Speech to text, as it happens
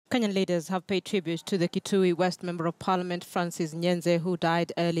Kenyan leaders have paid tribute to the Kitui West Member of Parliament, Francis Nyenze, who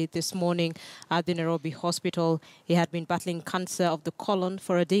died early this morning at the Nairobi Hospital. He had been battling cancer of the colon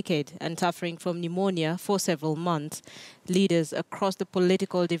for a decade and suffering from pneumonia for several months. Leaders across the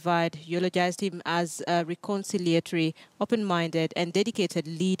political divide eulogized him as a reconciliatory, open-minded and dedicated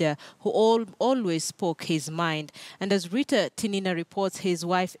leader who always spoke his mind. And as Rita Tinina reports, his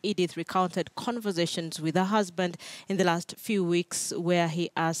wife Edith recounted conversations with her husband in the last few weeks where he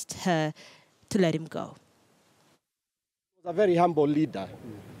asked her to let him go. He was a very humble leader.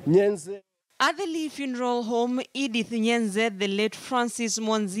 Nyenze. At the Lee Funeral Home, Edith Nyenze, the late Francis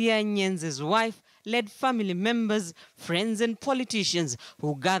Nyenze's wife, led family members, friends and politicians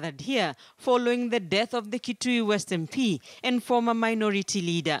who gathered here following the death of the Kitui West MP and former minority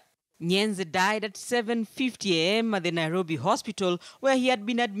leader. Nyenze died at 7:50 a.m. at the Nairobi Hospital, where he had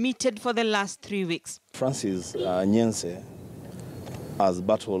been admitted for the last 3 weeks. Francis Nyenze has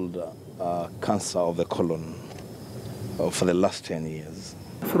battled cancer of the colon for the last 10 years.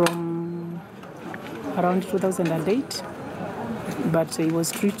 From around 2008, but he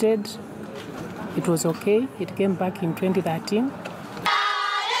was treated. It was okay. It came back in 2013.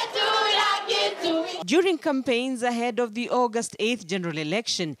 During campaigns ahead of the August 8th general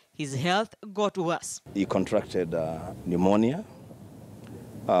election, his health got worse. He contracted pneumonia,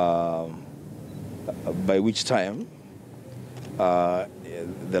 by which time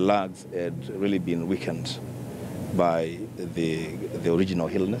the lungs had really been weakened by the original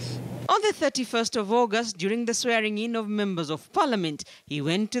illness. On the 31st of August, during the swearing-in of members of parliament, he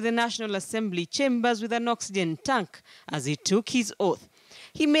went to the National Assembly chambers with an oxygen tank as he took his oath.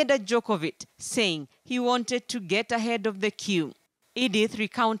 He made a joke of it, saying he wanted to get ahead of the queue. Edith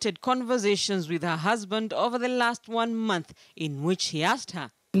recounted conversations with her husband over the last 1 month in which he asked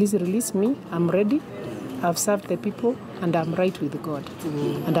her, "Please release me. I'm ready. I've served the people and I'm right with God.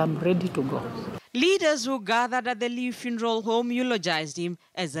 And I'm ready to go." Leaders who gathered at the Lee Funeral Home eulogized him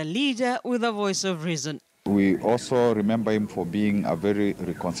as a leader with a voice of reason. We also remember him for being a very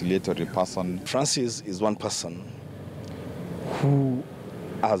reconciliatory person. Francis is one person who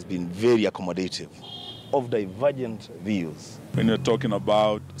has been very accommodative of divergent views. When you're talking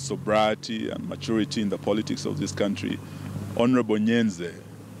about sobriety and maturity in the politics of this country, Honorable Nyenze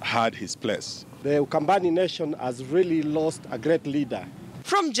had his place. The Ukambani nation has really lost a great leader.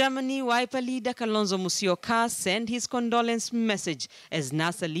 From Germany, Wiper leader Kalonzo Musyoka sent his condolence message as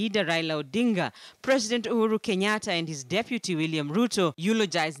NASA leader Raila Odinga, President Uhuru Kenyatta and his deputy William Ruto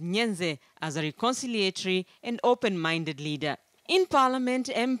eulogized Nyenze as a reconciliatory and open-minded leader. In Parliament,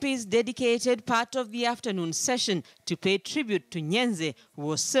 MPs dedicated part of the afternoon session to pay tribute to Nyenze, who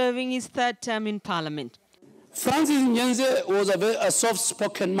was serving his third term in Parliament. Francis Nyenze was a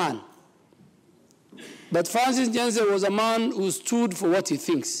soft-spoken man. But Francis Nyenze was a man who stood for what he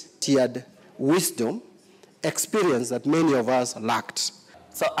thinks. He had wisdom, experience that many of us lacked.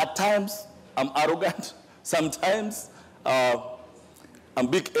 So at times, I'm arrogant. Sometimes, I'm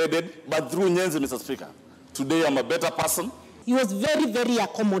big-headed. But through Nyenze, Mr. Speaker, today I'm a better person. He was very, very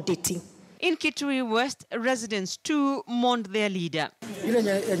accommodating. In Kitui West, residents too mourned their leader.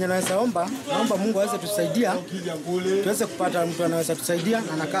 Naomba Mungu aweze tusaidia tuweze kupata mtu anaweza tusaidia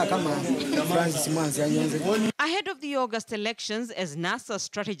anakaa kama Francis Nyenze. Ahead of the August elections, as NASA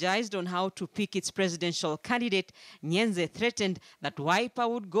strategized on how to pick its presidential candidate, Nyenze threatened that Wiper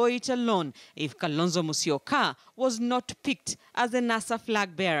would go it alone if Kalonzo Musyoka was not picked as the NASA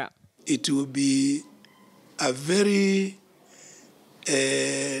flag bearer. It will be a very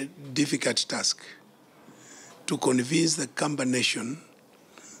difficult task to convince the Kamba nation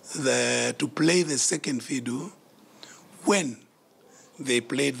to play the second fiddle when they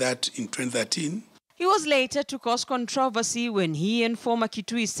played that in 2013. He was later to cause controversy when he and former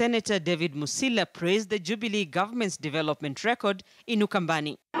Kitui Senator David Musila praised the Jubilee government's development record in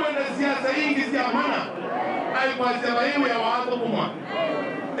Ukambani.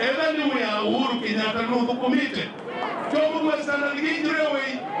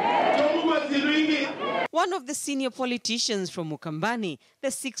 One of the senior politicians from Ukambani, the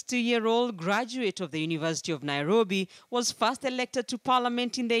 62-year-old graduate of the University of Nairobi, was first elected to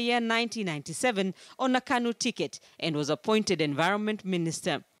Parliament in the year 1997 on a KANU ticket and was appointed Environment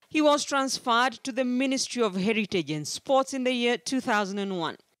Minister. He was transferred to the Ministry of Heritage and Sports in the year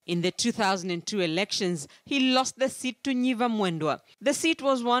 2001. In the 2002 elections, he lost the seat to Nyiva Mwendwa. The seat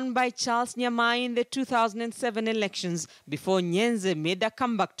was won by Charles Nyamai in the 2007 elections before Nyenze made a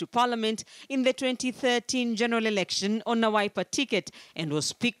comeback to Parliament in the 2013 general election on a Wiper ticket and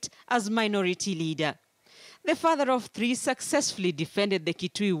was picked as minority leader. The father of three successfully defended the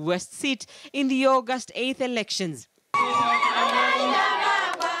Kitui West seat in the August 8th elections.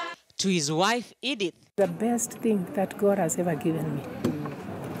 To his wife, Edith, the best thing that God has ever given me.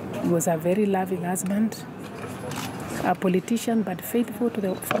 He was a very loving husband, a politician, but faithful to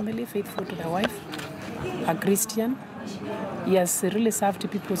the family, faithful to the wife, a Christian. He has really served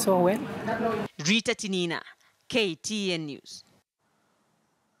people so well. Rita Tinina, KTN News.